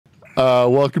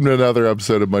Welcome to another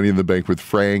episode of Money in the Bank with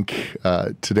Frank.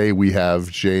 Today we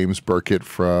have James Burkett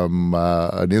from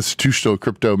an institutional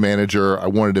crypto manager. I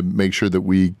wanted to make sure that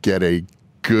we get a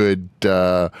good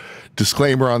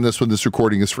disclaimer on this one. This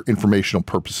recording is for informational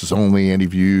purposes only. Any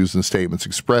views and statements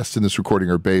expressed in this recording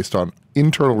are based on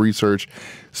internal research,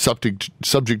 subject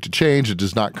to change. It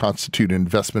does not constitute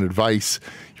investment advice.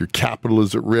 Your capital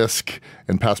is at risk,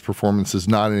 and past performance is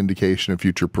not an indication of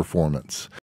future performance.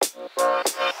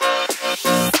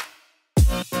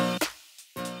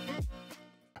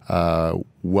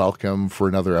 Welcome for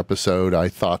another episode. I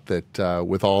thought that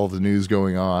with all the news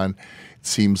going on, it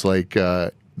seems like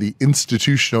the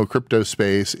institutional crypto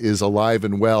space is alive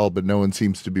and well, but no one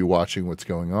seems to be watching what's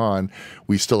going on.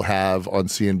 We still have on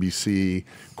CNBC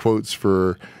quotes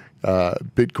for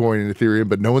Bitcoin and Ethereum,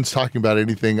 but no one's talking about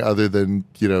anything other than,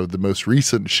 you know, the most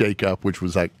recent shakeup, which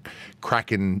was like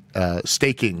Kraken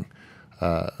staking.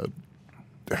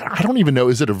 I don't even know.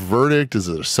 Is it a verdict? Is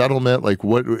it a settlement? Like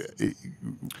what? I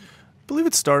believe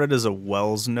it started as a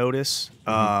Wells notice.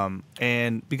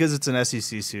 And because it's an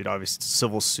SEC suit, obviously it's a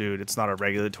civil suit, it's not a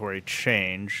regulatory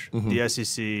change. The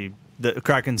SEC, the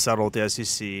Kraken settled the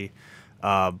SEC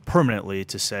permanently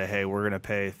to say, hey, we're going to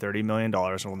pay $30 million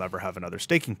and we'll never have another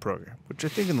staking program, which I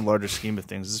think in the larger scheme of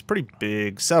things is a pretty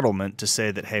big settlement to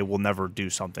say that, hey, we'll never do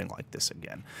something like this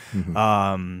again.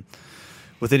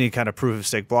 With any kind of proof of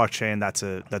stake blockchain, that's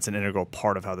an integral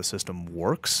part of how the system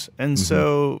works. And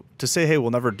so to say, hey,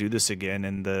 we'll never do this again,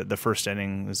 and the first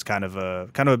inning is kind of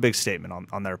a big statement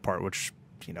on their part, which,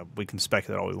 you know, we can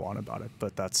speculate all we want about it,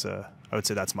 but that's I would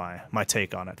say that's my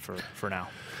take on it for now.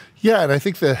 Yeah, and I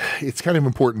think that it's kind of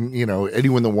important, you know,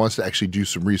 anyone that wants to actually do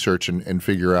some research and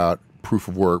figure out proof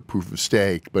of work, proof of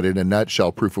stake, but in a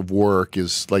nutshell, proof of work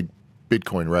is like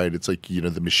Bitcoin, right? It's like, you know,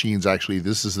 the machines actually,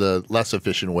 this is the less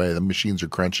efficient way. The machines are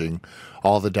crunching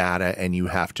all the data and you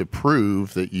have to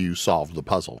prove that you solved the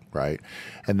puzzle, right?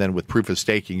 And then with proof of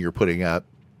staking, you're putting up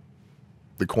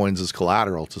the coins as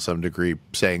collateral to some degree,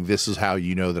 saying this is how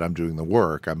you know that I'm doing the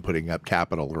work. I'm putting up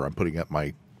capital, or I'm putting up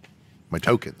my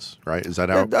tokens, right? Is that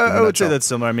how? I would say that's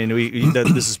similar. I mean,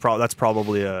 that's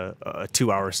probably a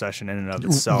 2-hour session in and of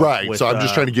itself, right? With, so I'm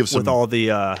just trying to give some with all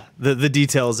the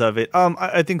details of it.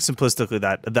 I think simplistically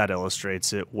that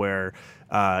illustrates it, where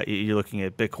you're looking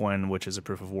at Bitcoin, which is a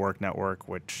proof of work network,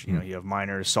 which you know you have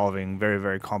miners solving very,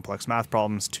 very complex math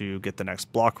problems to get the next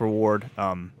block reward.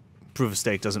 Proof of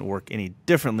stake doesn't work any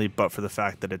differently, but for the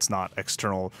fact that it's not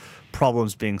external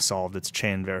problems being solved, it's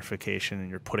chain verification, and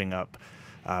you're putting up.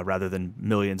 Rather than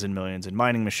millions and millions in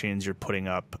mining machines, you're putting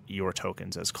up your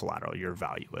tokens as collateral, your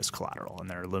value as collateral, and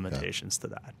there are limitations to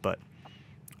that. But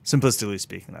simplistically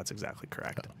speaking, that's exactly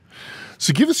correct.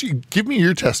 So give me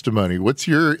your testimony. What's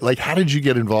your, like, how did you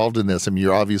get involved in this? I mean,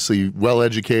 you're obviously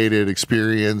well-educated,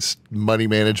 experienced, money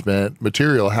management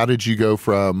material. How did you go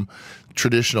from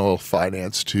traditional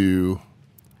finance to...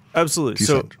 Absolutely.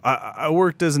 So I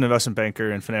worked as an investment banker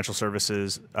in financial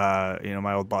services. You know,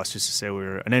 my old boss used to say we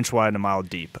were an inch wide and a mile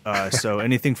deep. So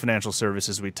anything financial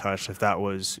services we touched, if that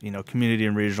was, you know, community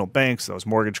and regional banks, those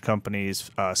mortgage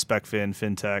companies, SpecFin,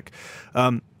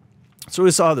 FinTech. So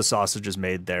we saw how the sausage is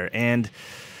made there. And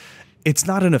it's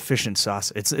not an efficient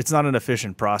sauce. It's not an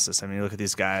efficient process. I mean, you look at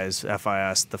these guys,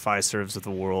 FIS, the Fiservs of the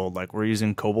world. Like, we're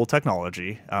using COBOL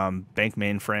technology. Bank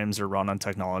mainframes are run on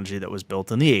technology that was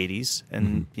built in the 80s,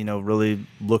 and you know, really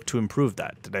look to improve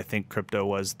that. Did I think crypto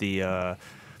was the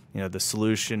you know, the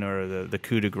solution or the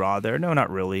coup de grace there? No,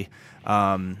 not really.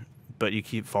 But you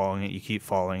keep following it, you keep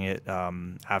following it.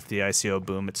 After the ICO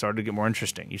boom, it started to get more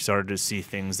interesting. You started to see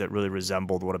things that really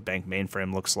resembled what a bank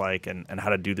mainframe looks like, and how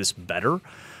to do this better.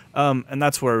 And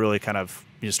that's where I really kind of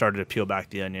started to peel back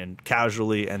the onion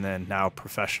casually, and then now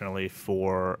professionally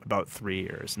for about 3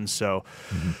 years. And so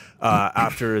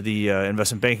after the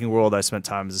investment banking world, I spent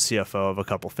time as a CFO of a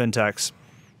couple fintechs,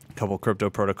 a couple crypto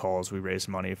protocols. We raised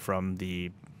money from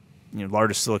the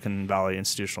largest Silicon Valley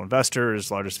institutional investors,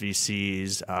 largest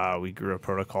VCs. We grew a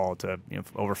protocol to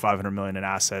over 500 million in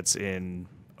assets in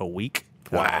a week.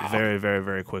 Wow. Very, very,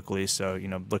 very quickly. So,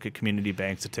 look at community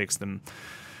banks. It takes them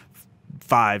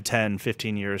 5, 10,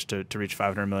 15 years to reach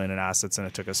 500 million in assets, and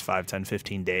it took us 5, 10,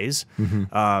 15 days.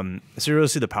 So you really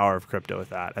see the power of crypto with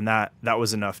that. And that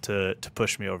was enough to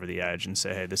push me over the edge and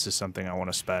say, hey, this is something I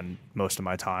want to spend most of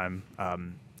my time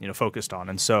focused on.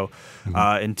 And so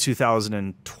in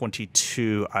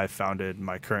 2022, I founded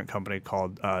my current company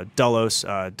called Delos.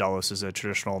 Delos is a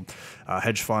traditional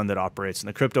hedge fund that operates in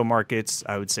the crypto markets.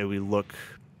 I would say we look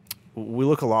we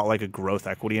look a lot like a growth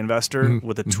equity investor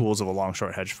with the tools of a long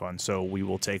short hedge fund. So we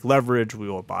will take leverage, we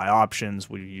will buy options,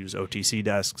 we use OTC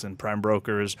desks and prime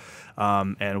brokers,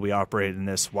 and we operate in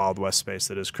this Wild West space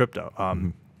that is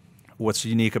crypto. What's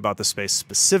unique about the space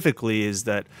specifically is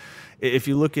that if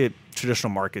you look at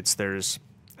traditional markets, there's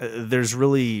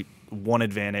really one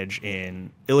advantage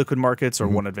in illiquid markets or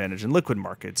one advantage in liquid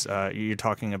markets. You're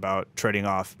talking about trading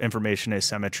off information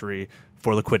asymmetry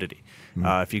for liquidity.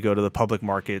 If you go to the public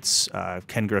markets,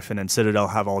 Ken Griffin and Citadel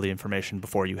have all the information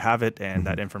before you have it, and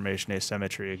that information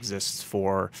asymmetry exists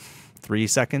for 3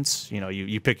 seconds.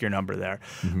 You pick your number there.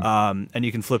 And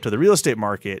you can flip to the real estate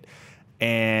market,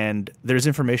 and there's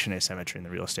information asymmetry in the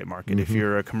real estate market. If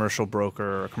you're a commercial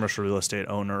broker or a commercial real estate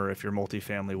owner, if you're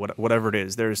multifamily, whatever it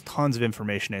is, there's tons of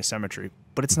information asymmetry,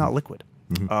 but it's not liquid.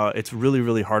 It's really,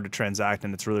 really hard to transact,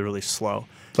 and it's really, really slow.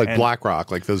 It's like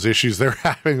BlackRock, like those issues they're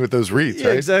having with those REITs,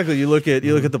 right? Exactly. You look at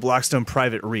the Blackstone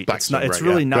private REIT. It's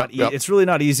really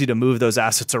not easy to move those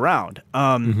assets around.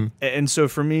 And so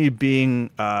for me, being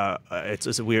Delos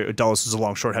is a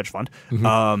long short hedge fund,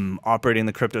 operating in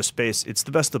the crypto space, it's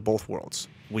the best of both worlds.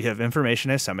 We have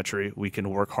information asymmetry. We can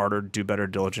work harder, do better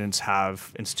diligence,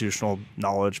 have institutional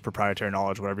knowledge, proprietary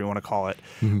knowledge, whatever you want to call it,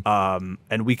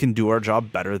 and we can do our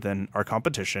job better than our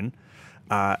competition.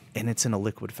 And it's in a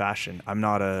liquid fashion. I'm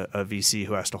not a VC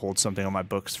who has to hold something on my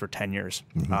books for 10 years.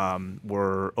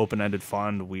 We're open-ended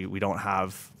fund. We don't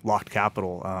have locked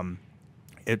capital.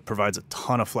 It provides a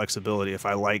ton of flexibility. If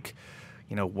I like,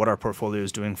 what our portfolio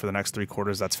is doing for the next 3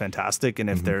 quarters, that's fantastic. And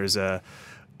if there's a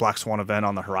black swan event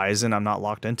on the horizon, I'm not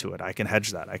locked into it. I can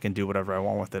hedge that. I can do whatever I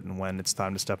want with it. And when it's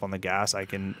time to step on the gas, I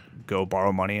can go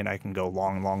borrow money and I can go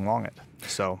long it.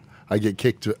 So I get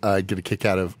a kick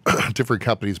out of different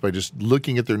companies by just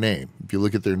looking at their name. If you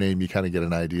look at their name, you kind of get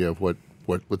an idea of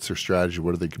what's their strategy,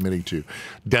 what are they committing to.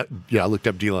 I looked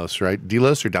up Delos, right?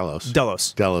 Delos or Delos?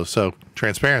 Delos. Delos. So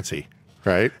transparency,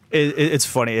 right? It's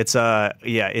funny. It's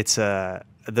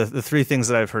the 3 things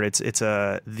that I've heard. It's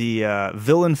the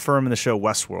villain firm in the show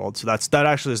Westworld. So that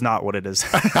actually is not what it is.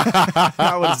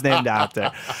 Not what it's named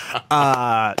after.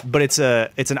 But it's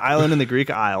an island in the Greek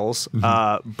Isles.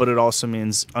 But it also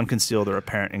means unconcealed or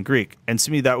apparent in Greek. And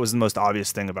to me, that was the most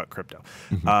obvious thing about crypto.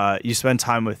 You spend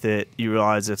time with it, you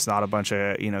realize it's not a bunch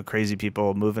of crazy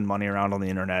people moving money around on the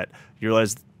internet. You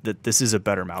realize that this is a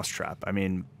better mousetrap. I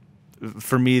mean,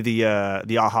 for me,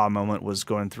 the aha moment was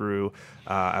going through.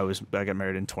 I got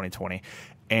married in 2020,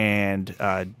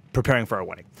 and preparing for our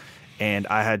wedding, and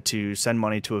I had to send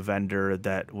money to a vendor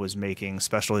that was making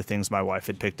specialty things my wife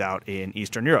had picked out in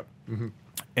Eastern Europe.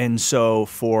 And so,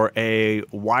 for a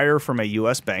wire from a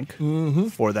U.S. bank,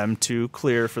 for them to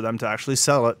clear, for them to actually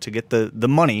sell it, to get the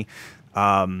money,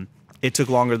 it took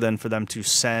longer than for them to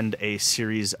send a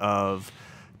series of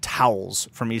towels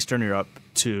from Eastern Europe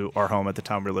to our home at the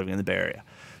time we were living in the Bay Area.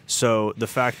 So the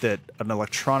fact that an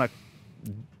electronic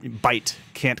byte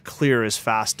can't clear as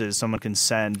fast as someone can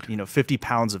send 50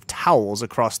 pounds of towels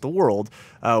across the world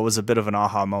was a bit of an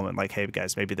aha moment. Like, hey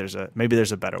guys, maybe there's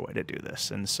a better way to do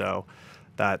this. And so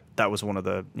that was one of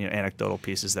the anecdotal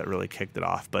pieces that really kicked it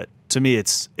off. But to me,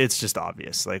 it's just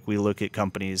obvious. Like, we look at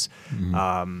companies,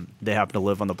 they happen to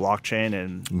live on the blockchain,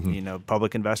 and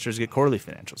public investors get quarterly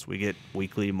financials. We get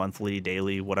weekly, monthly,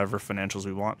 daily, whatever financials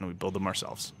we want, and we build them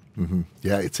ourselves.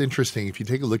 Yeah, it's interesting. If you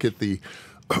take a look at the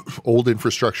old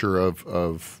infrastructure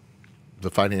of the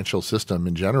financial system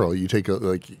in general, you take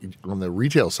on the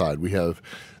retail side, we have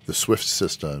the SWIFT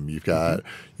system. You've got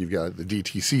the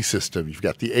DTC system. You've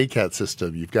got the ACAT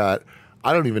system. You've got,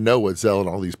 I don't even know what Zelle and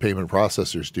all these payment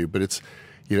processors do, but it's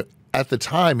at the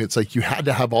time it's like you had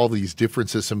to have all these different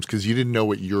systems because you didn't know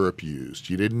what Europe used.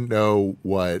 You didn't know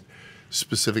what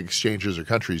specific exchanges or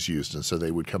countries used, and so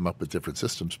they would come up with different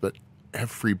systems. But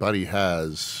everybody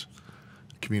has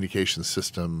a communication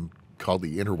system called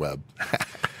the interweb.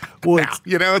 Well,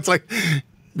 it's like,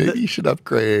 maybe you should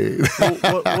upgrade.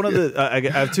 One of the I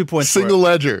have 2 points. Single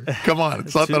ledger. Come on,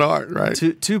 it's not that hard, right?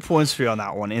 2 points for you on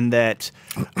that one. In that,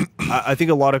 I think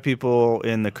a lot of people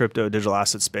in the crypto digital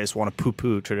asset space want to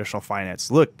poo-poo traditional finance.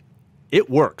 Look,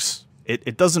 it works.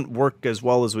 It doesn't work as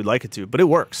well as we'd like it to, but it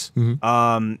works.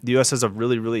 The U.S. has a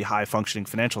really, really high functioning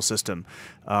financial system.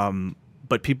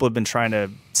 But people have been trying to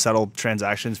settle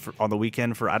transactions on the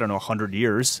weekend for, 100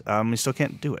 years. We still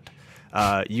can't do it.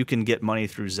 You can get money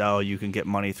through Zelle, you can get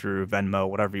money through Venmo,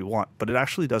 whatever you want, but it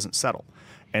actually doesn't settle.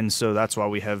 And so that's why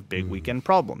we have big weekend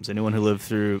problems. Anyone who lived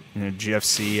through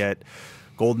GFC at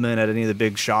Goldman, at any of the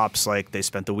big shops, like, they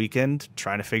spent the weekend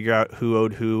trying to figure out who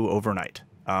owed who overnight.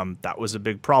 That was a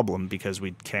big problem because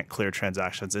we can't clear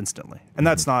transactions instantly. And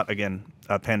that's not, again,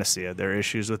 a panacea. There are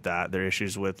issues with that. There are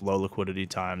issues with low liquidity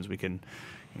times. We can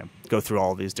go through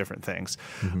all of these different things.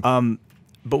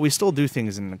 But we still do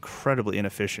things in an incredibly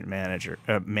inefficient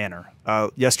manner.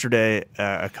 Yesterday,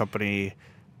 a company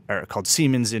called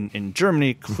Siemens in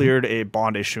Germany cleared a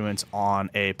bond issuance on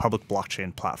a public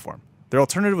blockchain platform. Their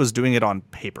alternative was doing it on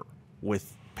paper,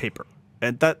 with paper.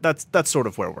 And that's sort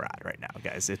of where we're at right now,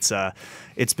 guys.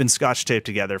 It's been scotch taped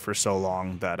together for so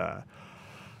long that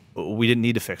we didn't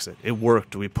need to fix it. It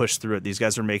worked. We pushed through it. These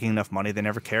guys are making enough money. They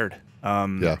never cared.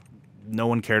 No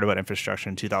one cared about infrastructure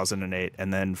in 2008.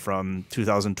 And then from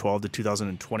 2012 to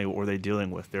 2020, what were they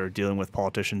dealing with? They were dealing with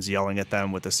politicians yelling at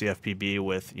them, with the CFPB,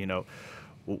 with,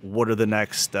 what are the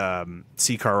next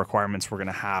CCAR requirements we're going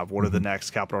to have? What are the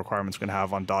next capital requirements we're going to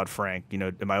have on Dodd-Frank?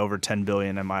 Am I over 10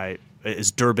 billion?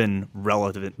 Is Durbin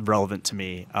relevant to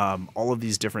me? All of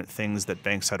these different things that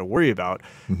banks had to worry about.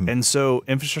 And so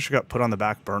infrastructure got put on the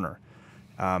back burner.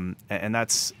 And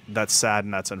that's sad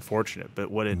and that's unfortunate. But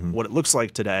what it looks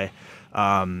like today,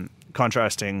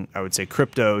 contrasting, I would say,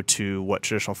 crypto to what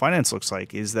traditional finance looks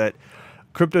like, is that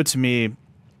crypto to me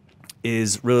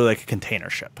is really like a container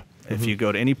ship. If you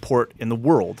go to any port in the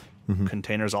world,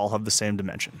 containers all have the same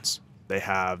dimensions. They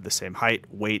have the same height,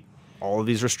 weight, all of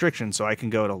these restrictions. So I can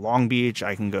go to Long Beach,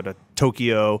 I can go to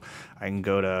Tokyo, I can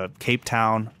go to Cape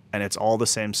Town, and it's all the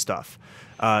same stuff.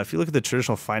 If you look at the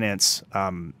traditional finance,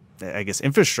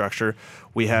 infrastructure,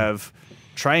 we have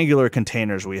triangular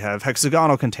containers, we have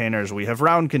hexagonal containers, we have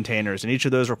round containers, and each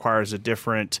of those requires a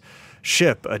different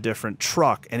ship, a different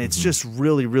truck, and it's just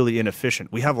really, really inefficient.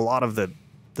 We have a lot of the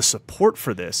support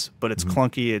for this, but it's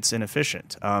clunky, it's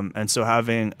inefficient. And so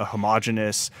having a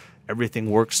homogeneous, everything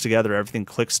works together, everything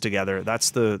clicks together, that's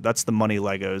the money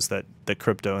Legos that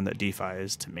crypto and that DeFi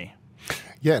is to me.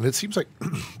 Yeah, and it seems like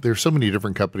there's so many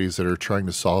different companies that are trying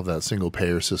to solve that single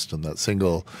payer system, that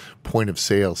single point of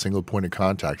sale, single point of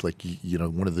contact. Like,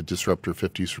 one of the disruptor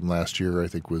 50s from last year, I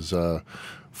think, was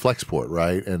Flexport,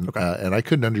 right? And and I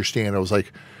couldn't understand. I was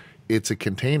like, it's a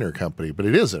container company, but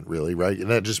it isn't really, right? And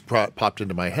that just popped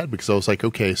into my head because I was like,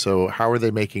 okay, so how are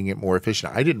they making it more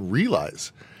efficient? I didn't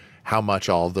realize how much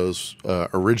all of those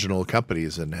original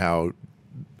companies and how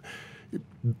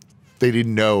they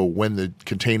didn't know when the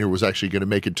container was actually going to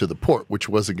make it to the port, which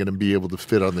wasn't going to be able to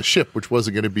fit on the ship, which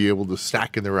wasn't going to be able to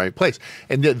stack in the right place.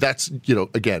 And that's,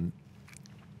 again,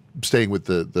 staying with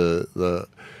the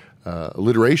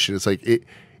alliteration, it's like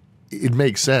it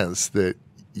makes sense that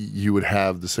you would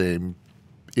have the same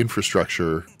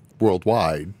infrastructure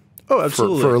worldwide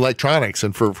for electronics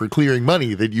and for clearing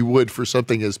money that you would for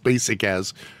something as basic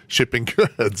as shipping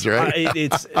goods, right?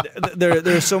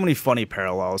 There are so many funny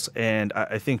parallels, and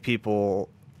I think people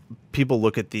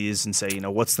look at these and say,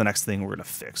 what's the next thing we're going to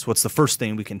fix? What's the first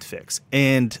thing we can fix?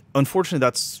 And unfortunately,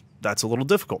 that's a little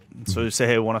difficult. So you say,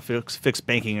 hey, I want to fix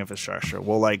banking infrastructure.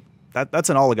 Well, that's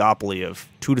an oligopoly of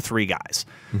 2 to 3 guys.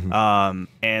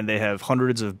 And they have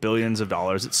hundreds of billions of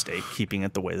dollars at stake, keeping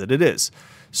it the way that it is.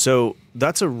 So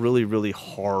that's a really, really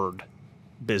hard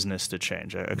business to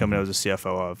change. A company I was a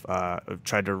CFO of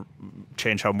tried to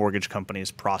change how mortgage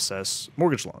companies process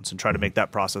mortgage loans and try to make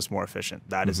that process more efficient.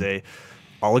 That is a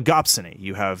oligopsony.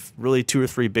 You have really 2 or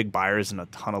 3 big buyers and a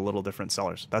ton of little different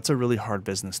sellers. That's a really hard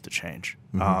business to change.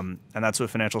 And that's what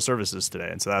financial services is today.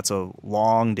 And so that's a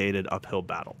long dated uphill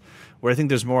battle. Where I think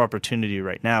there's more opportunity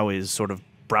right now is sort of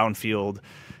brownfield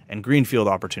and greenfield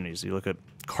opportunities. You look at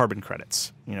carbon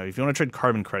credits. If you want to trade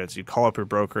carbon credits, you call up your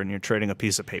broker and you're trading a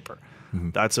piece of paper.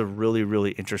 That's a really,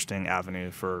 really interesting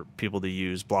avenue for people to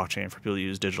use blockchain, for people to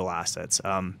use digital assets.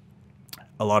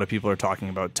 A lot of people are talking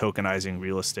about tokenizing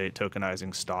real estate,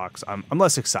 tokenizing stocks. I'm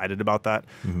less excited about that.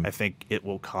 I think it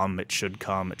will come. It should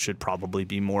come. It should probably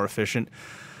be more efficient.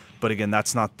 But again,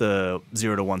 that's not the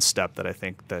 0 to 1 step that I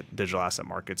think that digital asset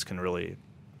markets can really,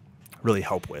 really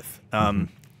help with.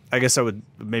 I guess I would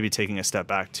maybe taking a step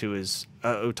back too is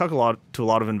we talk to a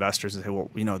lot of investors and say, well,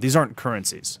 these aren't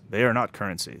currencies. They are not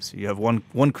currencies. You have one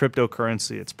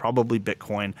cryptocurrency. It's probably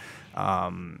Bitcoin.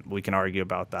 We can argue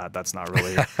about that. That's not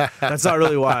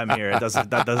really why I'm here.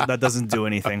 That doesn't do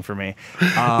anything for me.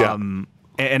 And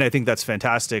I think that's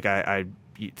fantastic. I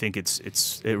think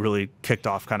it really kicked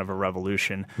off kind of a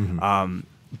revolution.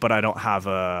 But I don't have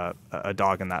a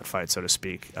dog in that fight, so to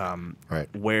speak.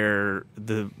 Where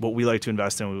what we like to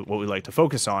invest in, what we like to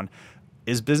focus on,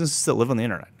 is businesses that live on the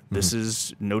internet. This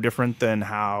is no different than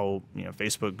how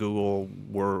Facebook, Google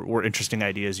were interesting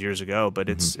ideas years ago, but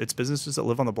it's businesses that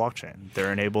live on the blockchain.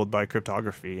 They're enabled by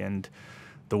cryptography, and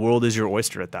the world is your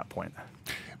oyster at that point.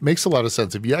 Makes a lot of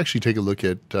sense. If you actually take a look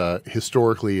at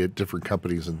historically at different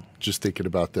companies and just thinking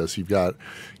about this, you've got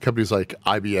companies like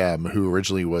IBM, who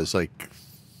originally was like,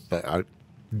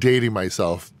 dating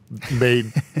myself,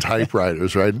 made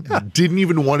typewriters, right? Didn't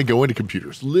even want to go into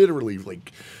computers. Literally,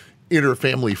 like,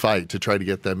 inter-family fight to try to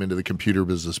get them into the computer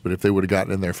business. But if they would have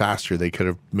gotten in there faster, they could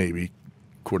have maybe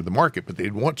quartered the market. But they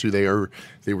didn't want to.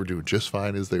 They were doing just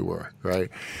fine as they were, right?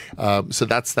 So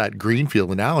that's that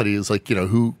greenfield analogy. Is like,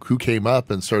 who came up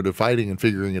and started fighting and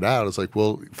figuring it out. It's like,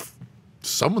 well,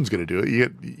 someone's going to do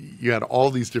it. You had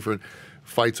all these different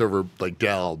fights over, like,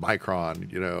 Dell,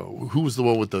 Micron, who was the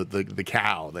one with the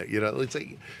cow that, it's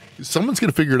like someone's going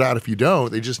to figure it out. If you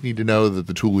don't, they just need to know that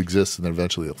the tool exists, and then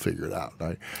eventually they'll figure it out.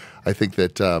 I think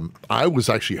that I was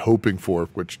actually hoping for,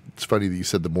 which it's funny that you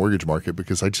said the mortgage market,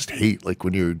 because I just hate, like,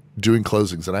 when you're doing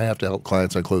closings, and I have to help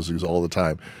clients on closings all the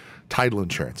time, title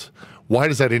insurance. Why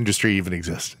does that industry even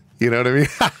exist? You know what I mean?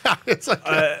 It's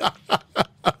like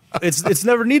it's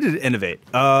never needed to innovate.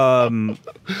 And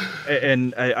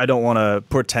I don't want to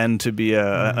pretend to be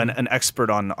an expert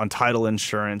on title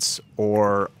insurance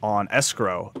or on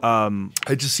escrow.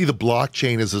 I just see the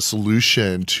blockchain as a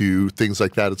solution to things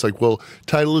like that. It's like, well,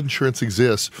 title insurance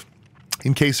exists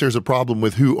in case there's a problem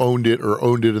with who owned it or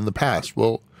owned it in the past.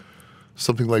 Well,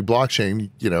 something like blockchain,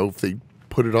 if they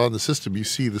put it on the system, you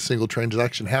see the single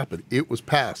transaction happen. It was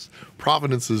passed.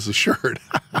 Provenance is assured.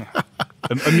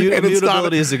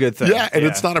 Immutability is a good thing. Yeah, and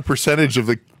it's not a percentage of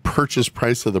the purchase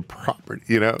price of the property.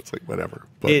 It's like whatever.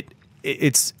 But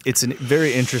it's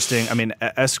very interesting. I mean,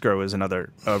 escrow is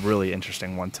another really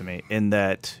interesting one to me, in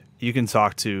that you can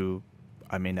talk to,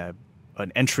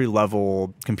 an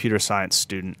entry-level computer science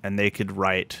student, and they could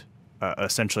write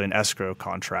essentially an escrow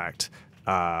contract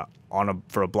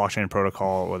for a blockchain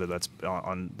protocol, whether that's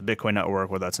on the Bitcoin network,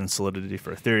 whether that's in Solidity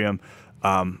for Ethereum,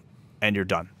 and you're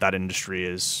done. That industry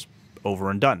is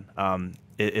over and done.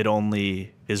 It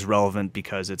only is relevant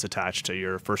because it's attached to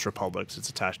your First Republics, it's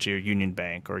attached to your Union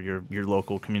Bank or your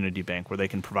local community bank, where they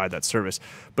can provide that service.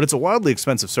 But it's a wildly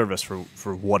expensive service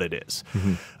for what it is.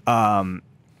 Mm-hmm.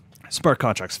 Smart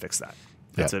contracts fix that.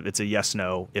 Yeah. It's a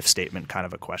yes/no if statement kind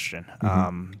of a question.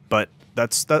 Mm-hmm. But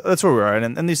that's where we are,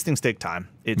 and these things take time.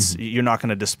 You're not going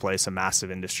to displace a massive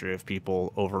industry of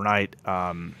people overnight.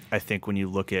 I think when you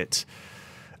look at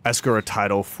escrow or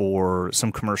title for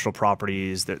some commercial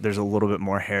properties, there's a little bit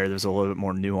more hair, there's a little bit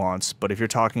more nuance. But if you're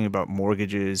talking about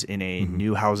mortgages in a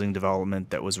new housing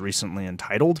development that was recently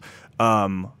entitled,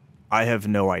 I have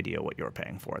no idea what you're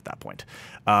paying for at that point.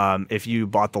 If you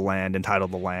bought the land,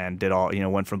 entitled the land, did all,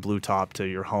 went from blue top to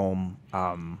your home,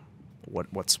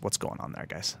 what's going on there,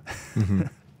 guys? Mm-hmm.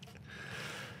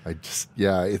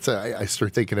 I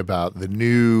start thinking about the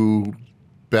new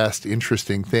best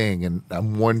interesting thing, and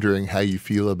I'm wondering how you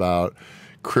feel about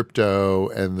crypto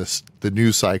and the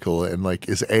news cycle, and like,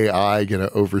 is AI going to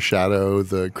overshadow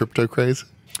the crypto craze?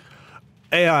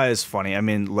 AI is funny. I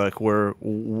mean, look,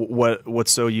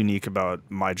 what's so unique about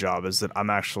my job is that I'm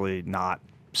actually not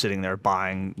sitting there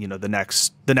buying, the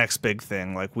next big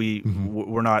thing. Like we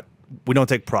don't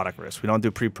take product risk. We don't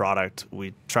do pre-product.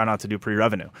 We try not to do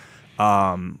pre-revenue.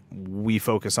 We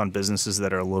focus on businesses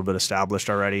that are a little bit established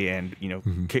already, and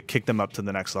kick them up to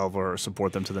the next level or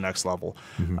support them to the next level.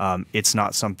 Mm-hmm. It's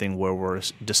not something where we're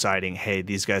deciding, hey,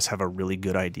 these guys have a really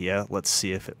good idea, let's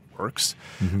see if it works.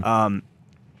 Mm-hmm.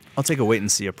 I'll take a wait and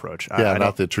see approach. Yeah,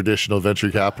 not the traditional venture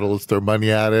capitalists throw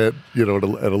money at it, at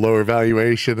a lower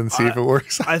valuation and see if it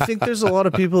works. I think there's a lot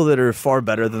of people that are far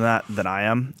better than that than I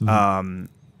am. Mm-hmm.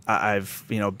 I've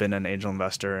been an angel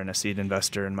investor and a seed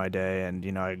investor in my day,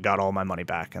 and I got all my money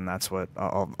back, and that's what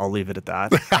I'll leave it at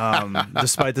that.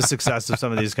 Despite the success of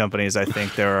some of these companies, I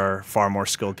think there are far more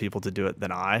skilled people to do it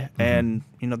than I, and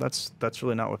that's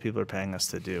really not what people are paying us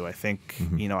to do. I think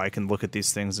I can look at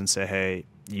these things and say, hey,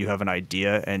 you have an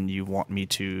idea and you want me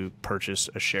to purchase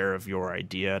a share of your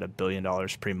idea at $1 billion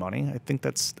pre-money. I think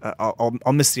that's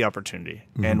I'll miss the opportunity.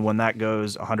 Mm-hmm. And when that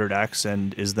goes 100x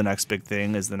and is the next big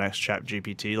thing, is the next chat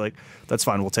GPT, like, that's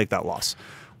fine. We'll take that loss.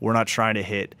 We're not trying to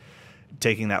hit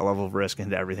taking that level of risk and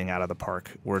hit everything out of the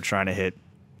park. We're trying to hit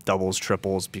doubles,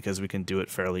 triples, because we can do it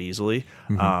fairly easily.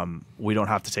 Mm-hmm. We don't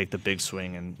have to take the big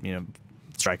swing and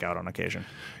strike out on occasion.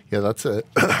 Yeah, that's a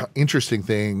interesting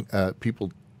thing.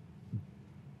 People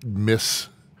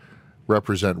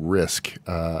misrepresent risk.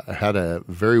 I had a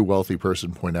very wealthy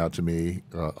person point out to me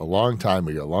a long time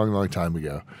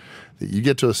ago, that you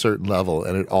get to a certain level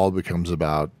and it all becomes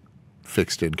about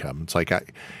fixed income. It's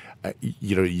like,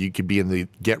 you could be in the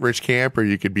get rich camp or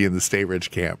you could be in the stay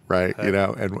rich camp, right?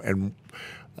 And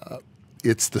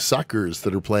it's the suckers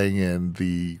that are playing in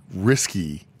the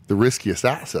riskiest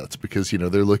assets, because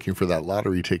they're looking for that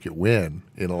lottery ticket win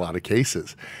in a lot of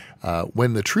cases.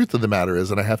 When the truth of the matter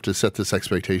is, and I have to set this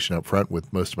expectation up front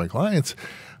with most of my clients,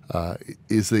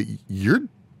 is that you're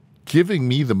giving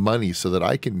me the money so that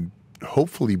I can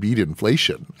hopefully beat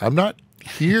inflation. I'm not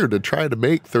here to try to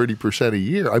make 30% a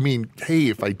year. I mean, hey,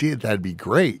 if I did, that'd be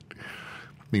great.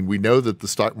 I mean, we know that the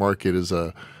stock market is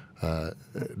a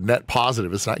net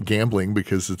positive. It's not gambling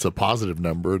because it's a positive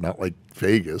number, not like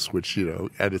Vegas, which,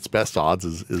 at its best odds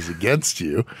is against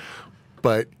you.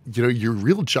 But, your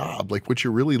real job, like what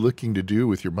you're really looking to do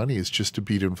with your money is just to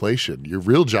beat inflation. Your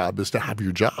real job is to have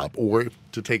your job, or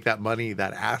to take that money,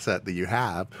 that asset that you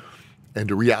have, and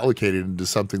to reallocate it into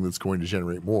something that's going to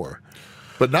generate more.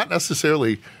 But not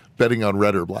necessarily betting on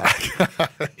red or black.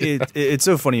 It's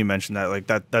so funny you mentioned that. Like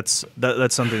that's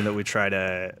something that we try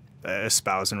to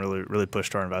espouse and really push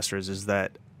to our investors is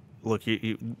that, look,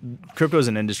 crypto as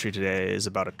an industry today is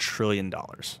about $1 trillion.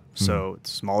 So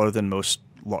it's smaller than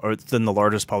the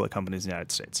largest public companies in the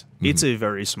United States. It's a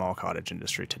very small cottage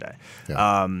industry today.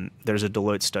 Yeah. There's a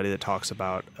Deloitte study that talks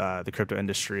about the crypto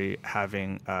industry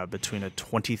having between a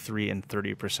 23 and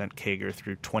 30% CAGR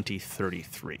through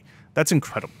 2033. That's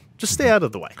incredible. Just stay out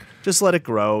of the way. Just let it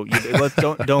grow.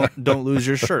 Don't lose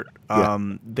your shirt.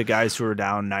 The guys who are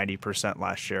down 90%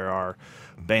 last year are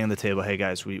banging the table. Hey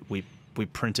guys, we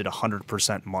printed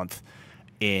 100% month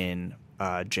in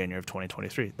January of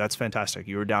 2023. That's fantastic.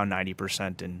 You were down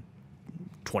 90% in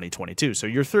 2022. So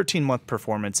your 13-month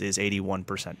performance is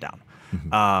 81%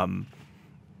 down.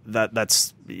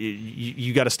 That's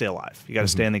you got to stay alive. You got to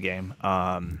stay in the game.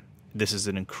 This is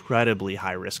an incredibly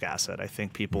high-risk asset. I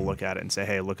think people look at it and say,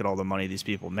 hey, look at all the money these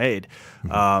people made.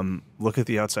 Look at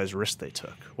the outsized risk they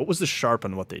took. What was the Sharp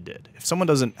on what they did? If someone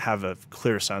doesn't have a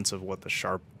clear sense of what the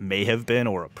Sharp may have been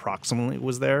or approximately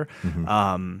was there,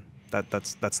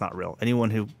 that's not real. Anyone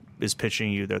who is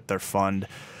pitching you that their fund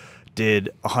did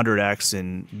 100x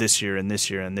in this year and this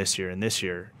year and this year and this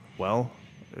year, well,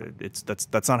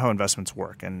 that's not how investments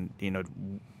work. And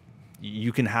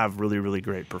you can have really, really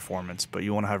great performance, but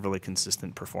you want to have really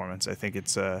consistent performance. I think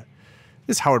it's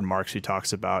Howard Marks who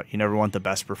talks about you never want the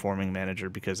best performing manager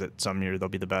because at some year they'll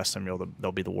be the best, some year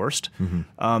they'll be the worst.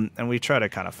 And we try to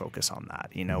kind of focus on that.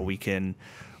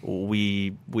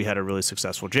 We had a really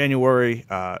successful January.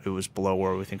 It was below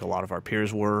where we think a lot of our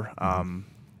peers were, and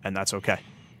that's okay.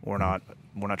 We're not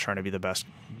trying to be the best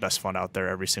fund out there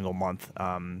every single month.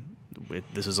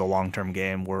 This is a long-term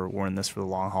game. We're in this for the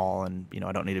long haul, and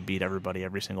I don't need to beat everybody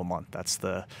every single month. That's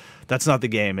not the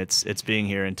game. It's being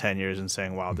here in 10 years and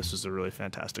saying, wow, this is a really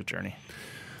fantastic journey.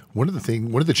 One of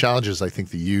the challenges I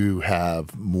think that you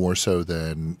have more so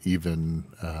than even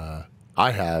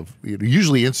I have.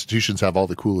 Usually institutions have all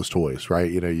the coolest toys,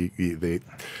 right?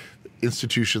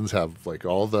 Institutions have like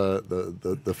all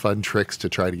the fun tricks to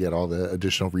try to get all the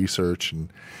additional research. And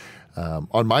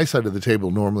on my side of the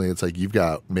table, normally it's like you've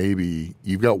got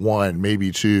one,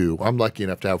 maybe two. I'm lucky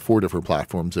enough to have 4 different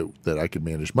platforms that I can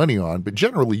manage money on. But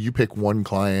generally, you pick one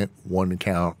client, one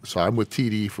account. So I'm with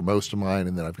TD for most of mine,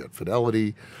 and then I've got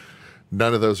Fidelity.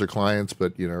 None of those are clients,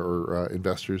 but or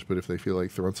investors. But if they feel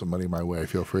like throwing some money my way,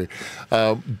 feel free.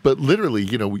 But literally,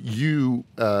 you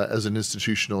as an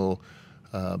institutional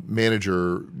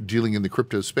manager dealing in the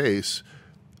crypto space,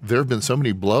 there have been so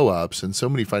many blow-ups and so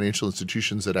many financial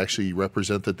institutions that actually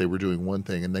represent that they were doing one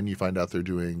thing, and then you find out they're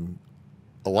doing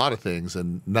a lot of things,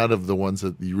 and none of the ones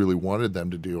that you really wanted them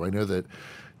to do. I know that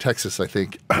Texas, I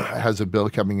think, has a bill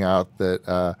coming out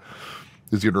that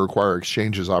is going to require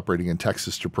exchanges operating in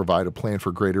Texas to provide a plan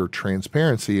for greater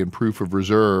transparency and proof of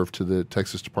reserve to the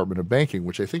Texas Department of Banking,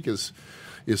 which I think is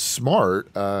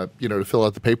smart, to fill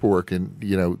out the paperwork and,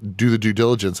 do the due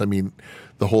diligence. I mean,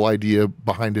 the whole idea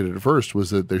behind it at first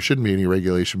was that there shouldn't be any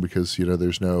regulation because,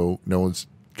 there's no one's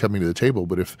coming to the table.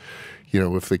 But if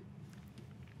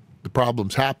the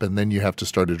problems happen, then you have to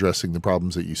start addressing the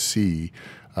problems that you see.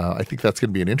 I think that's going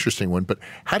to be an interesting one. But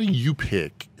how do you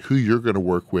pick who you're going to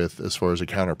work with as far as a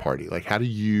counterparty? Like, how do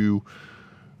you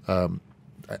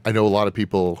I know a lot of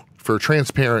people, for a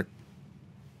transparent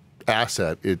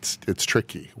asset, it's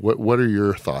tricky. What are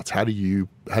your thoughts? How did you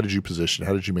position?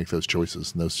 How did you make those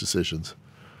choices and those decisions?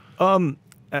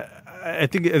 I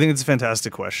think it's a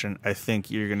fantastic question. I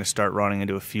think you're going to start running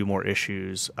into a few more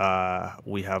issues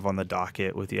we have on the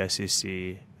docket with the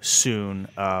SEC soon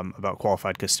about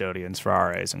qualified custodians for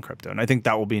RIAs and crypto, and I think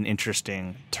that will be an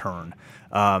interesting turn.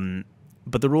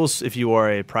 But the rules, if you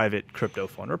are a private crypto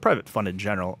fund or a private fund in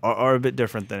general, are a bit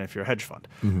different than if you're a hedge fund.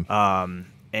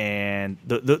 And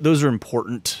those are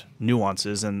important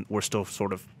nuances, and we're still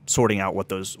sort of sorting out what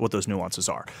those nuances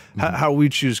are. How we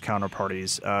choose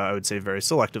counterparties, I would say very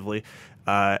selectively,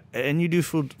 and you do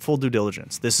full due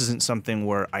diligence. This isn't something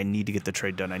where I need to get the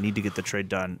trade done. I need to get the trade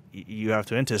done. You have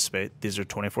to anticipate these are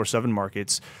 24/7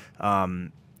 markets.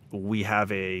 We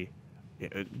have a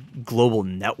global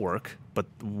network, but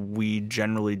we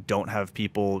generally don't have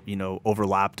people,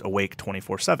 overlapped awake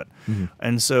 24/7.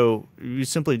 And so you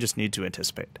simply just need to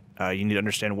anticipate. You need to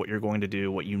understand what you're going to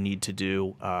do, what you need to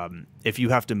do. If you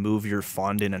have to move your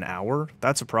fund in an hour,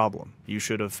 that's a problem. You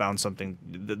should have found something.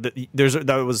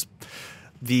 That was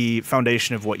the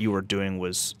foundation of what you were doing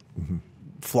was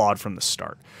flawed from the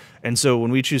start. And so when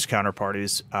we choose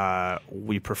counterparties,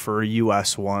 we prefer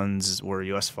U.S. ones. We're a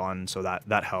U.S. fund, so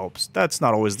that helps. That's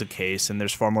not always the case, and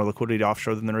there's far more liquidity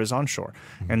offshore than there is onshore.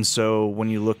 And so when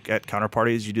you look at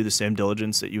counterparties, you do the same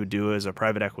diligence that you would do as a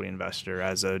private equity investor,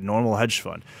 as a normal hedge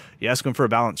fund. You ask them for a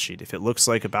balance sheet. If it looks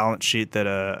like a balance sheet that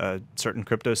a certain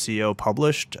crypto CEO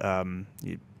published,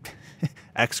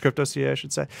 ex-crypto CEO, I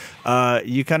should say,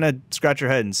 you kind of scratch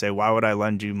your head and say, why would I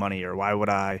lend you money, or why would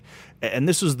I? And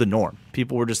this was the norm.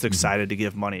 People were just excited to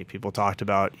give money. People talked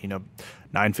about,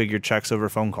 9-figure checks over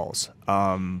phone calls.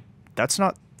 That's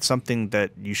not something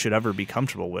that you should ever be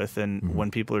comfortable with. And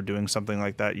when people are doing something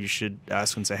like that, you should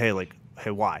ask and say, hey,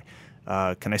 why?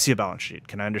 Can I see a balance sheet?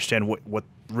 Can I understand what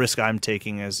risk I'm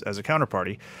taking as a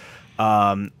counterparty?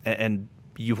 And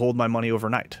you hold my money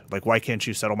overnight. Like, why can't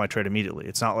you settle my trade immediately?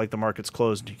 It's not like the market's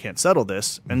closed and you can't settle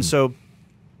this. And so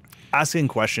asking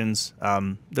questions,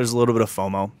 there's a little bit of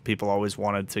FOMO. People always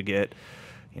wanted to get,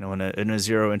 in a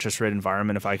zero interest rate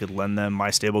environment, if I could lend them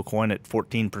my stable coin at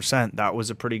 14%, that was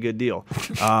a pretty good deal.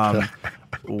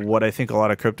 What I think a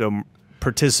lot of crypto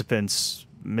participants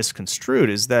misconstrued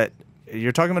is that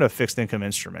you're talking about a fixed income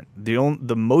instrument.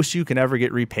 The most you can ever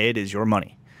get repaid is your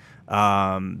money.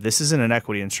 This isn't an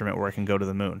equity instrument where it can go to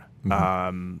the moon.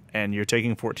 And you're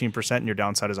taking 14% and your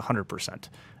downside is 100%.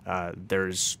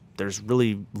 There's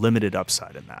really limited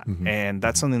upside in that. And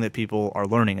that's something that people are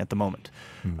learning at the moment.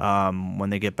 When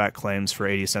they get back claims for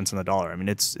 80 cents on the dollar. I mean,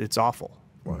 it's awful.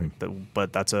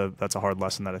 But that's a hard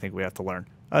lesson that I think we have to learn.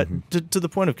 To the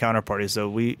point of counterparties, though,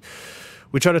 we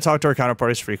try to talk to our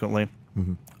counterparties frequently,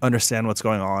 understand what's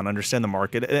going on, understand the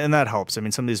market, and that helps. I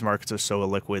mean, some of these markets are so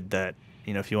illiquid that,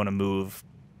 if you want to move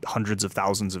hundreds of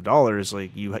thousands of dollars,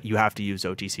 like you have to use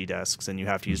OTC desks and you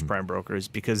have to use prime brokers,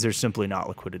 because there's simply not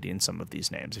liquidity in some of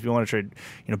these names. If you want to trade,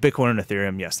 Bitcoin and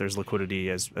Ethereum, yes, there's liquidity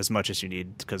as much as you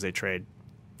need, because they trade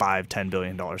 $5-10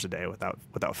 billion a day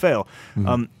without fail.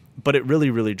 But it really,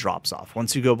 really drops off.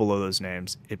 Once you go below those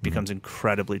names, it becomes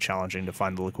incredibly challenging to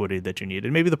find the liquidity that you need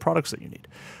and maybe the products that you need.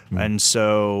 And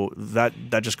so that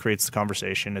just creates the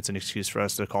conversation. It's an excuse for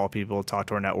us to call people, talk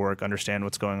to our network, understand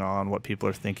what's going on, what people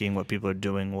are thinking, what people are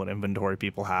doing, what inventory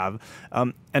people have,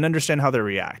 and understand how they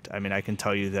react. I mean, I can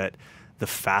tell you that the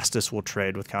fastest we'll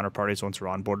trade with counterparties once we're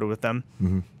onboarded with them,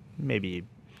 maybe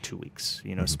 2 weeks.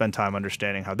 Spend time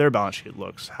understanding how their balance sheet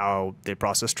looks, how they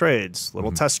process trades,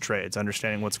 little test trades,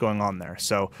 understanding what's going on there.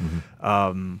 So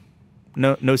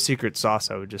no secret sauce.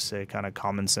 I would just say kind of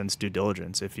common sense due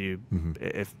diligence. If you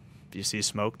see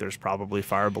smoke, there's probably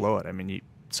fire below it. I mean,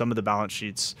 some of the balance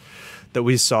sheets that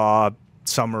we saw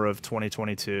summer of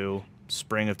 2022,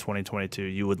 spring of 2022,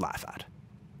 you would laugh at.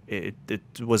 It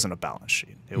wasn't a balance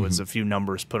sheet. It was a few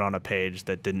numbers put on a page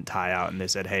that didn't tie out, and they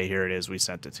said, hey, here it is, we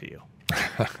sent it to you.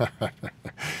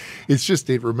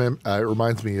 It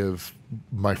reminds me of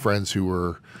my friends who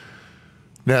were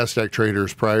NASDAQ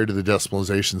traders prior to the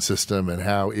decimalization system, and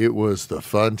how it was the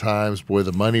fun times. Boy,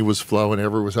 the money was flowing.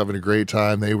 Everyone was having a great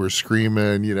time. They were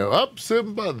screaming, up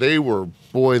Simba. They were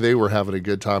having a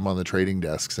good time on the trading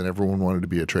desks, and everyone wanted to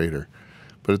be a trader.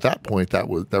 But at that point, it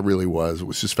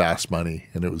was just fast money,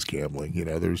 and it was gambling.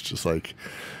 There was just like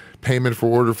payment for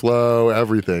order flow,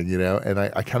 everything, And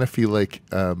I kind of feel like,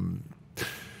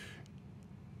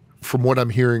 from what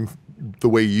I'm hearing, the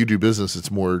way you do business,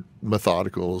 it's more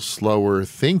methodical, slower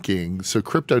thinking. So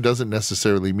crypto doesn't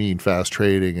necessarily mean fast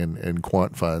trading and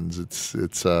quant funds.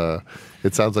 It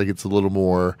sounds like it's a little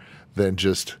more than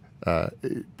just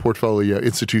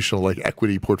institutional, like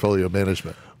equity portfolio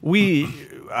management.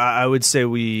 I would say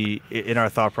we, in our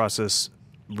thought process,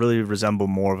 really resemble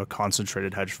more of a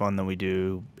concentrated hedge fund than we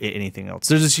do anything else.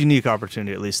 There's this unique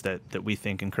opportunity, at least that we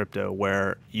think in crypto,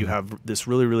 where you have this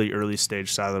really, really early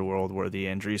stage side of the world where the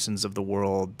Andreessens of the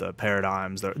world, the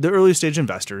Paradigms, the early stage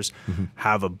investors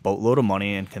have a boatload of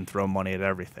money and can throw money at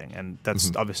everything. And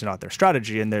that's obviously not their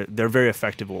strategy, and they're very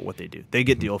effective at what they do. They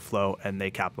get deal flow and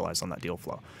they capitalize on that deal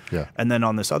flow. Yeah. And then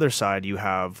on this other side, you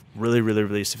have really, really,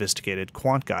 really sophisticated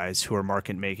quant guys who are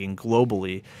market making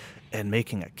globally and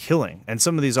making a killing. And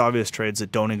some of these obvious trades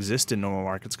that don't exist in normal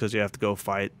markets, because you have to go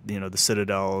fight, the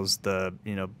Citadels, the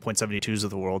 0.72s of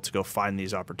the world to go find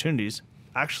these opportunities,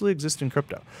 actually exist in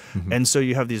crypto. And so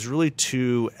you have these really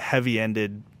two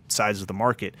heavy-ended sides of the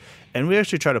market, and we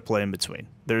actually try to play in between.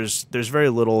 There's very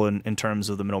little in terms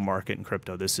of the middle market in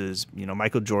crypto. This is, you know,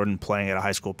 Michael Jordan playing at a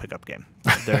high school pickup game.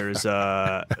 There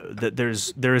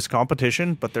is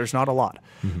competition, but there's not a lot.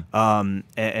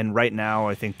 And right now,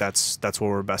 I think that's where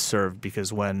we're best served,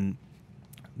 because when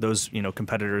those, you know,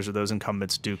 competitors or those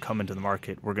incumbents do come into the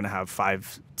market, we're going to have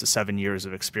 5 to 7 years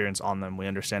of experience on them. We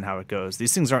understand how it goes.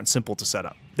 These things aren't simple to set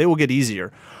up. They will get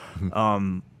easier.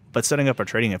 But setting up a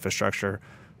trading infrastructure,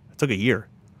 it took a year.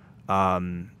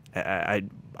 I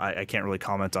can't really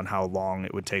comment on how long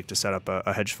it would take to set up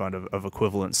a hedge fund of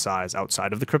equivalent size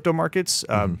outside of the crypto markets.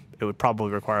 It would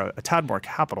probably require a tad more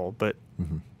capital, but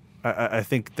I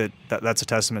think that's a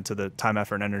testament to the time,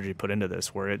 effort, and energy put into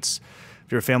this, where it's,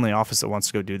 if you're a family office that wants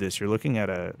to go do this, you're looking at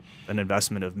an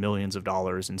investment of millions of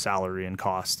dollars in salary and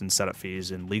cost and setup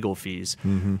fees and legal fees.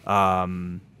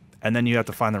 And then you have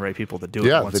to find the right people to do it.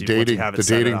 Yeah, the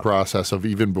dating process of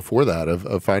even before that,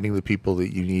 of finding the people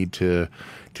that you need to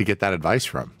get that advice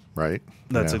from, right?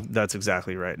 That's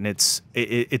exactly right. And it's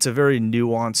a very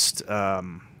nuanced,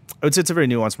 I would say it's a very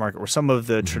nuanced market, where some of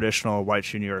the traditional white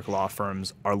shoe New York law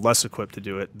firms are less equipped to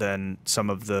do it than some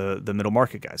of the middle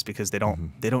market guys, because they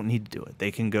don't need to do it.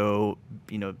 They can go,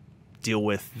 you know, deal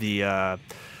with the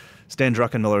Stan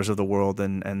Druckenmillers of the world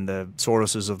and the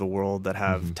Soroses of the world that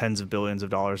have tens of billions of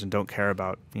dollars and don't care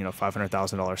about, you know,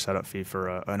 $500,000 setup fee for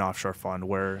an offshore fund,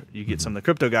 where you get some of the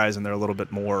crypto guys and they're a little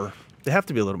bit more, they have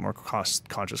to be a little more cost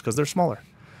conscious because they're smaller.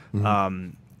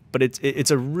 But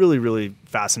it's a really, really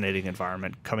fascinating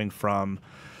environment coming from,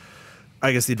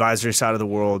 I guess, the advisory side of the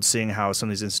world, seeing how some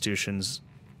of these institutions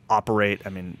operate. I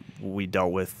mean, we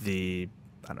dealt with the,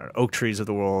 I don't know, Oak Trees of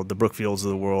the world, the Brookfields of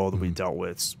the world. We dealt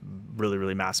with really,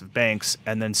 really massive banks,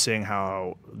 and then seeing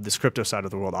how this crypto side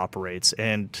of the world operates.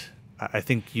 And I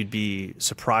think you'd be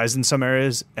surprised in some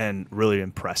areas and really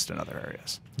impressed in other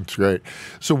areas. That's great.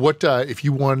 So what, if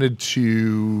you wanted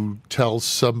to tell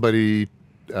somebody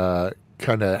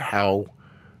kind of how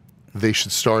they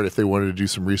should start, if they wanted to do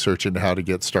some research into how to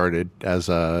get started as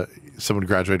someone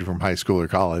graduated from high school or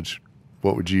college,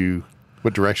 what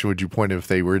direction would you point them if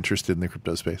they were interested in the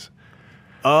crypto space?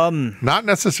 Not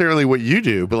necessarily what you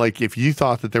do, but like if you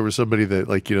thought that there was somebody that,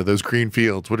 like, you know, those green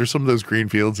fields, what are some of those green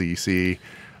fields that you see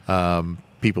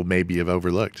people maybe have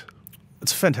overlooked?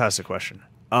 It's a fantastic question.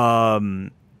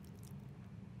 From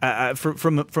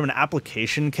an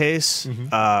application case,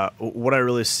 what I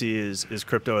really see is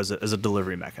crypto as a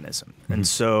delivery mechanism. And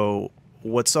so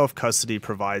what self-custody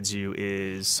provides you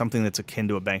is something that's akin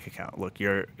to a bank account. Look,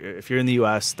 if you're in the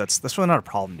U.S., that's really not a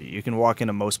problem to you. You can walk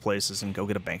into most places and go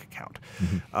get a bank account.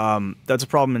 That's a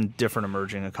problem in different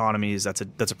emerging economies. That's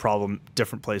a problem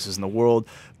different places in the world.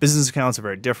 Business accounts are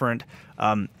very different.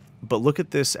 But look at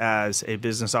this as a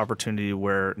business opportunity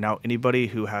where now anybody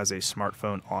who has a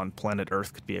smartphone on planet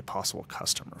Earth could be a possible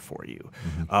customer for you.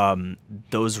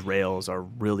 Those rails are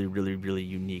really, really, really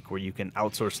unique, where you can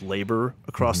outsource labor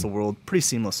across the world pretty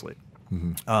seamlessly.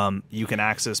 You can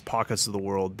access pockets of the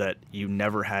world that you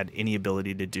never had any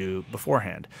ability to do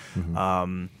beforehand.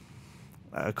 I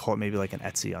call it maybe like an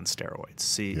Etsy on steroids.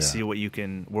 See what you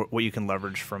can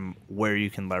leverage from where you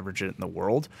can leverage it in the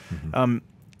world.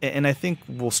 And I think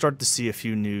we'll start to see a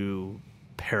few new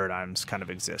paradigms kind of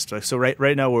exist. So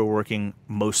right now we're working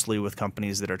mostly with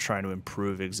companies that are trying to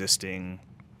improve existing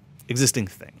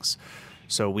things.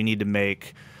 So we need to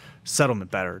make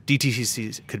settlement better.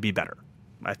 DTCC could be better.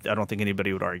 I don't think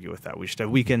anybody would argue with that. We should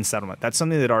have weekend settlement. That's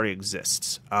something that already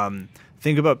exists.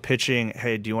 Think about pitching,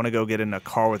 hey, do you want to go get in a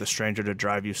car with a stranger to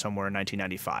drive you somewhere in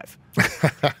 1995?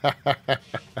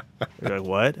 You're like,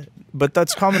 what? But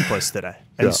that's commonplace today.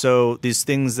 And so these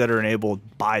things that are enabled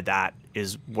by that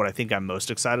is what I think I'm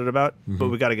most excited about. But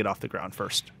we got to get off the ground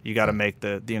first. You got to make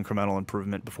the incremental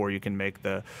improvement before you can make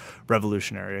the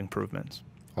revolutionary improvements.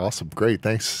 Awesome. Great.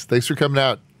 Thanks for coming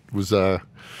out. It was a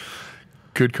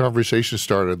good conversation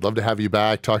started. I'd love to have you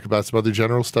back, talk about some other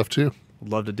general stuff too.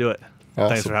 Love to do it. Awesome.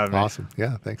 Thanks for having me. Awesome.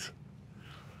 Yeah, thanks.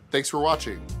 Thanks for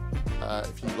watching.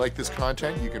 If you like this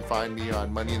content, you can find me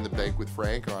on Money in the Bank with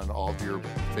Frank on all of your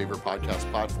favorite podcast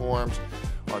platforms,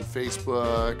 on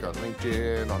Facebook, on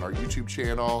LinkedIn, on our YouTube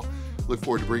channel. Look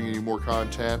forward to bringing you more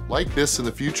content like this in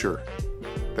the future.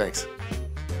 Thanks.